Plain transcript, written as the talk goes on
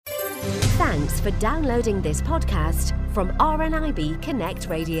Thanks for downloading this podcast from RNIB Connect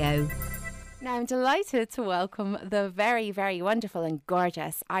Radio. Now, I'm delighted to welcome the very, very wonderful and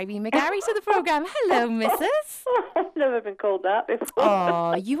gorgeous Irene McGarry to the programme. Hello, Mrs. I've never been called that before.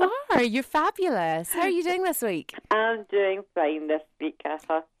 Oh, you are. You're fabulous. How are you doing this week? I'm doing fine this week,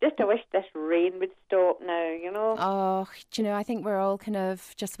 Katha. Just I wish this rain would stop now, you know. Oh, do you know, I think we're all kind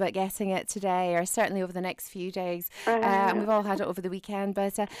of just about getting it today, or certainly over the next few days. And we've all had it over the weekend.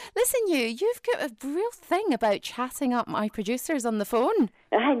 But listen, you've got a real thing about chatting up my producers on the phone.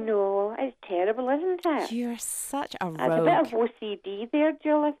 I know. It's terrible, isn't it? You're such a rogue. There's a bit of OCD there,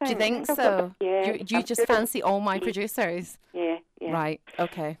 Jill, I think. Do you think so? Yeah. You just fancy all my producers? Yeah. Right,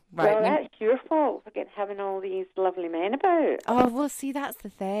 okay. Right. Well, that's your fault for having all these lovely men about. Oh, well, see, that's the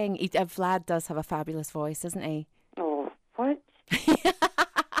thing. Vlad does have a fabulous voice, doesn't he? Oh, what?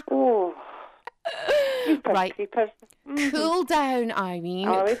 Oh. Right. Mm-hmm. Cool down, Irene.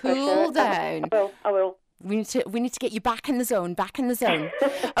 Oh, cool down. I will. We need to get you back in the zone.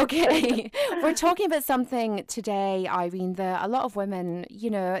 Okay. We're talking about something today, Irene, that a lot of women, you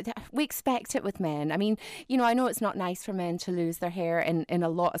know, we expect it with men. I mean, you know, I know it's not nice for men to lose their hair in a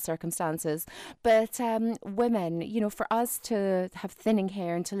lot of circumstances, but women, you know, for us to have thinning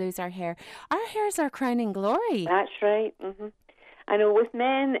hair and to lose our hair is our crowning glory. That's right. Mm-hmm. I know with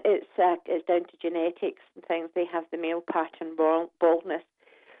men, it's down to genetics and things. They have the male pattern baldness,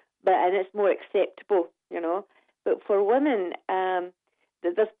 and it's more acceptable, you know. But for women,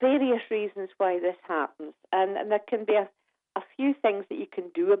 there's various reasons why this happens, and there can be a few things that you can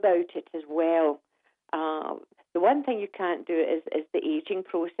do about it as well. The one thing you can't do is the aging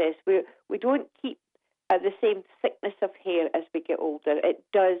process. We don't keep the same thickness of hair as we get older. It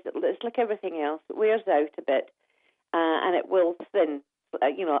does. It's like everything else. It wears out a bit, and it will thin,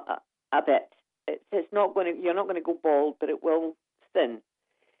 you know, a bit. It's not going to. You're not going to go bald, but it will thin.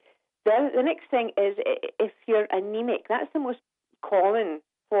 The next thing is if you're anemic. That's the most common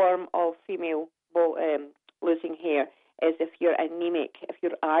form of female losing hair, is if you're anemic, if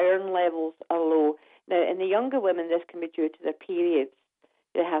your iron levels are low. Now, in the younger women, this can be due to their periods.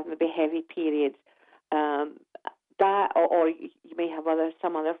 They have maybe heavy periods. Or you may have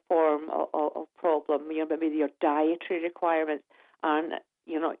some other form of problem. You know, maybe your dietary requirements aren't,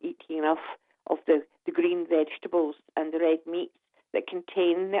 you're not eating enough of the green vegetables and the red meats that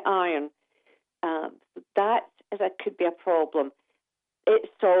contain the iron. That could be a problem. It's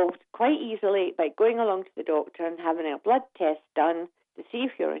solved quite easily by going along to the doctor and having a blood test done to see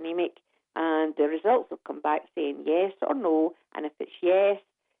if you're anemic, and the results will come back saying yes or no, and if it's yes,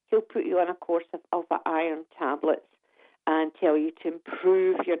 he'll put you on a course of iron tablets and tell you to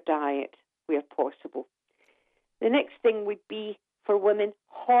improve your diet where possible. The next thing would be for women,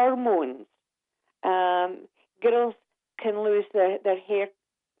 hormones. Girls can lose their hair.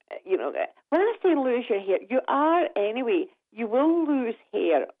 You know, when I say lose your hair, you are anyway. You will lose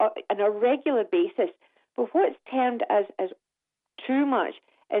hair on a regular basis. But what's termed as too much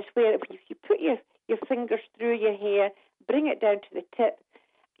is where if you put your fingers through your hair, bring it down to the tip,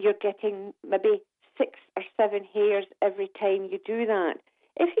 you're getting maybe 6 or 7 hairs every time you do that.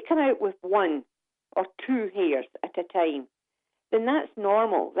 If you come out with 1 or 2 hairs at a time, then that's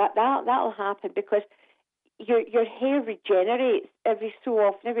normal. That'll happen because your hair regenerates every so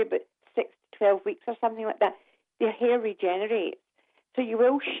often, every about 6 to 12 weeks or something like that. Your hair regenerates. So you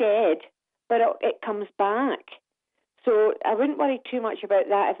will shed, but it comes back. So I wouldn't worry too much about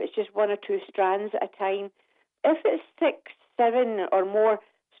that if it's just 1 or 2 strands at a time. If it's 6, 7 or more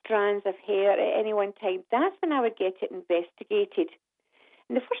strands of hair at any one time, that's when I would get it investigated.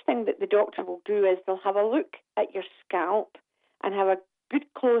 And the first thing that the doctor will do is they'll have a look at your scalp and have a good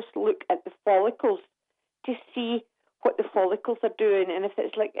close look at the follicles to see what the follicles are doing. And if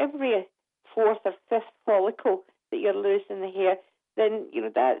it's like every 4th or 5th follicle that you're losing the hair, then, you know,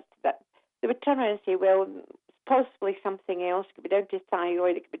 that they would turn around and say, well, it's possibly something else. It could be down to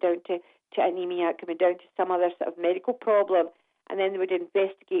thyroid, it could be down to anemia, it could be down to some other sort of medical problem, and then they would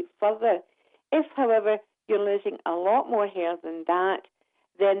investigate further. If, however, you're losing a lot more hair than that,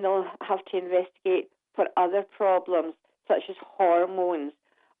 then they'll have to investigate for other problems, such as hormones,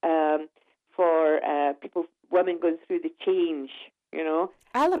 for women going through the change, you know.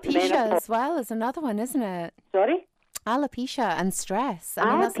 Alopecia as well is another one, isn't it? Sorry? Alopecia and stress.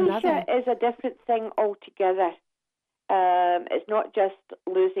 I mean, that's another. Alopecia is a different thing altogether. It's not just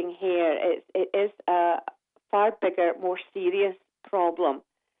losing hair. It is a far bigger, more serious problem,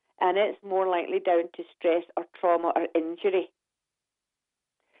 and it's more likely down to stress or trauma or injury.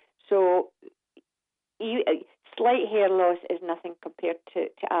 So slight hair loss is nothing compared to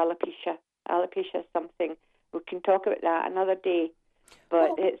alopecia. Alopecia is something, we can talk about that another day.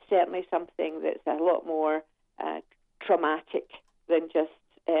 But it's certainly something that's a lot more traumatic than just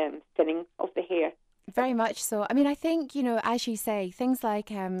thinning of the hair. Very much so. I mean, I think, as you say, things like,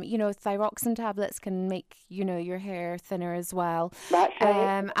 thyroxine tablets can make, your hair thinner as well. That's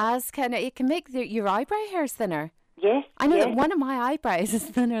right. It can make your eyebrow hairs thinner. Yes. I know that one of my eyebrows is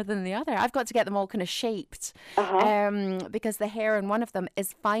thinner than the other. I've got to get them all kind of shaped because the hair in one of them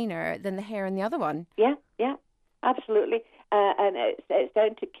is finer than the hair in the other one. Yeah, absolutely. And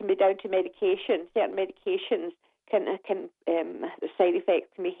can be down to medication. Certain medications the side effects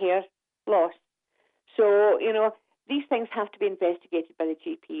can be hair loss. So, these things have to be investigated by the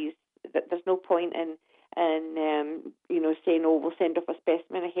GPs. There's no point in saying, we'll send off a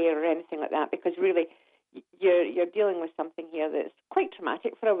specimen of hair or anything like that, because really you're dealing with something here that's quite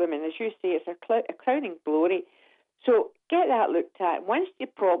traumatic for a woman. As you say, it's a crowning glory. So get that looked at. Once your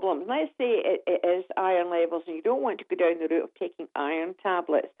problems, let's say it is iron levels and you don't want to go down the route of taking iron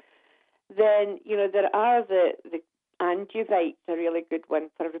tablets, then, there are the Angevite's a really good one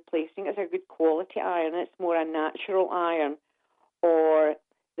for replacing. It's a good quality iron. It's more a natural iron. Or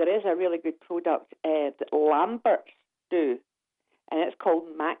there is a really good product that Lamberts do, and it's called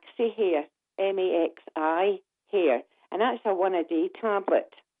Maxi Hair, Maxi Hair, and that's a one-a-day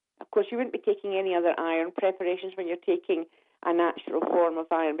tablet. Of course, you wouldn't be taking any other iron preparations when you're taking a natural form of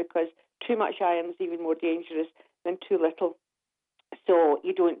iron, because too much iron is even more dangerous than too little. So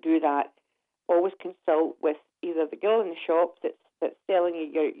you don't do that. Always consult with either the girl in the shop that's selling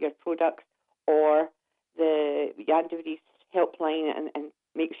you your products, or the Antivries helpline, and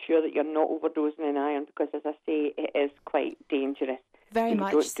make sure that you're not overdosing in iron, because, as I say, it is quite dangerous. Very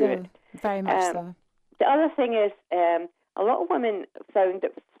much so. Very much so. The other thing is, a lot of women found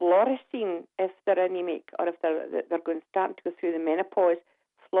that fluorescein, if they're anemic or if they're starting to go through the menopause,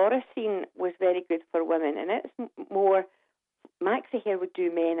 fluorescein was very good for women, and it's more. Maxi Hair would do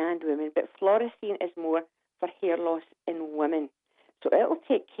men and women, but fluorescein is more for hair loss in women. So it'll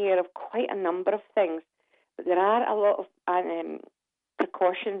take care of quite a number of things. But there are a lot of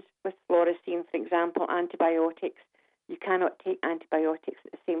precautions with fluorescein. For example, antibiotics. You cannot take antibiotics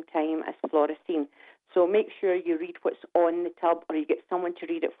at the same time as fluorescein. So make sure you read what's on the tub, or you get someone to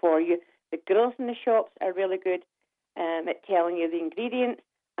read it for you. The girls in the shops are really good at telling you the ingredients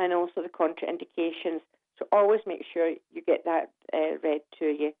and also the contraindications. So always make sure you get that read to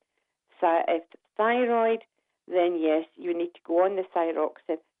you. If it's thyroid, then yes, you need to go on the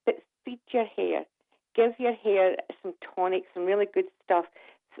thyroxine. But feed your hair. Give your hair some tonics, some really good stuff,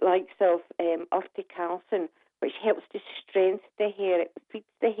 like urticalcin, which helps to strengthen the hair. It feeds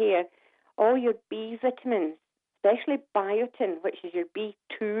the hair. All your B vitamins, especially biotin, which is your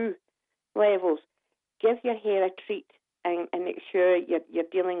B2 levels. Give your hair a treat and make sure you're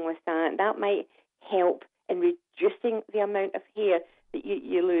dealing with that. That might help in reducing the amount of hair that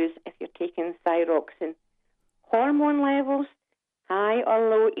you lose if you're taking thyroxine. Hormone levels, high or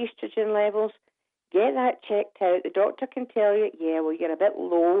low estrogen levels, get that checked out. The doctor can tell you, you're a bit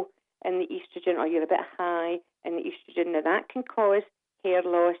low in the estrogen, or you're a bit high in the estrogen. Now, that can cause hair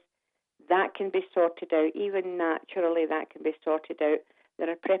loss. That can be sorted out. Even naturally, that can be sorted out. There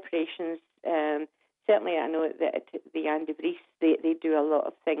are preparations. Certainly, I know that the Antivries, they do a lot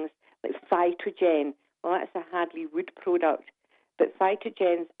of things like Phytogen. Well, that's a Hadley Wood product. But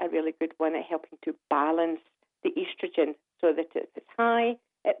Phytogen's a really good one at helping to balance the estrogen, so that if it's high,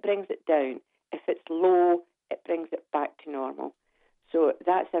 it brings it down. If it's low, it brings it back to normal. So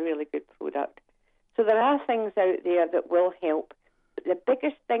that's a really good product. So there are things out there that will help. But the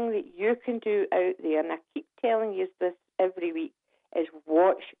biggest thing that you can do out there, and I keep telling you this every week, is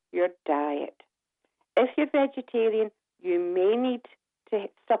watch your diet. If you're vegetarian, you may need to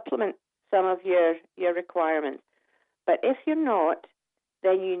supplement some of your requirements. But if you're not,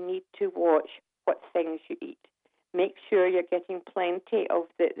 then you need to watch what things you eat. Make sure you're getting plenty of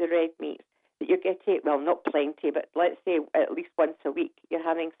the red meats. That you're getting, well, not plenty, but let's say at least once a week you're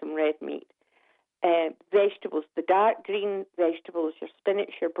having some red meat. Vegetables, the dark green vegetables, your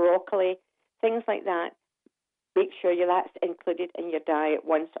spinach, your broccoli, things like that. Make sure that's included in your diet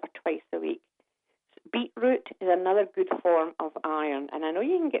once or twice a week. Beetroot is another good form of iron, and I know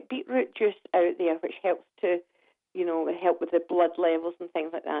you can get beetroot juice out there, which helps to, help with the blood levels and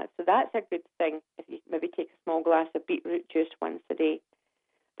things like that. So that's a good thing if you maybe take a small glass of beetroot juice once a day.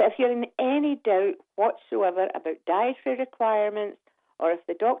 But if you're in any doubt whatsoever about dietary requirements, or if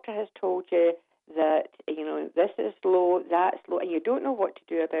the doctor has told you that, this is low, that's low, and you don't know what to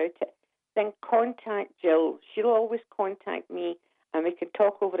do about it, then contact Jill. She'll always contact me, and we can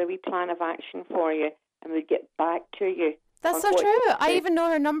talk over a wee plan of action for you, and we'll get back to you. That's so true. I even know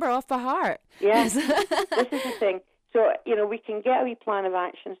her number off by heart. Yes. This is the thing. So, we can get a wee plan of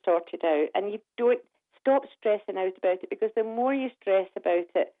action sorted out, and you don't stop stressing out about it, because the more you stress about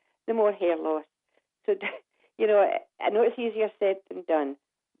it, the more hair loss. So, I know it's easier said than done,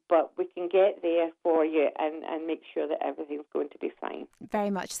 but we can get there for you and make sure that everything's going to be fine. Very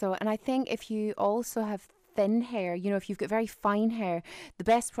much so. And I think if you also have thin hair, if you've got very fine hair, the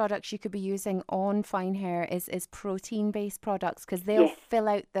best products you could be using on fine hair is protein-based products, because they'll fill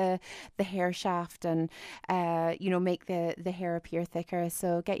out the hair shaft and make the hair appear thicker.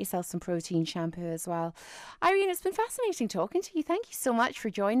 So get yourself some protein shampoo as well. Irene, it's been fascinating talking to you. Thank you so much for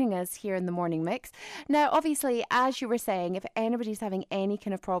joining us here in the Morning Mix. Now, obviously, as you were saying, if anybody's having any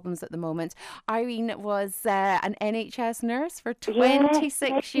kind of problems at the moment, Irene was an NHS nurse for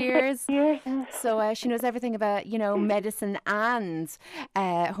 26 years. So she knows everything about, medicine and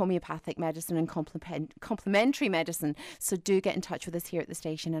homeopathic medicine and complementary medicine. So do get in touch with us here at the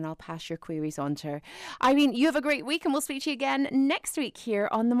station, and I'll pass your queries on to her. Irene, you have a great week, and we'll speak to you again next week here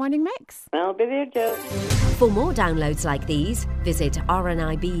on The Morning Mix. I'll be there, Joe. For more downloads like these, visit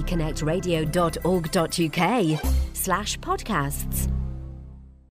rnibconnectradio.org.uk/podcasts.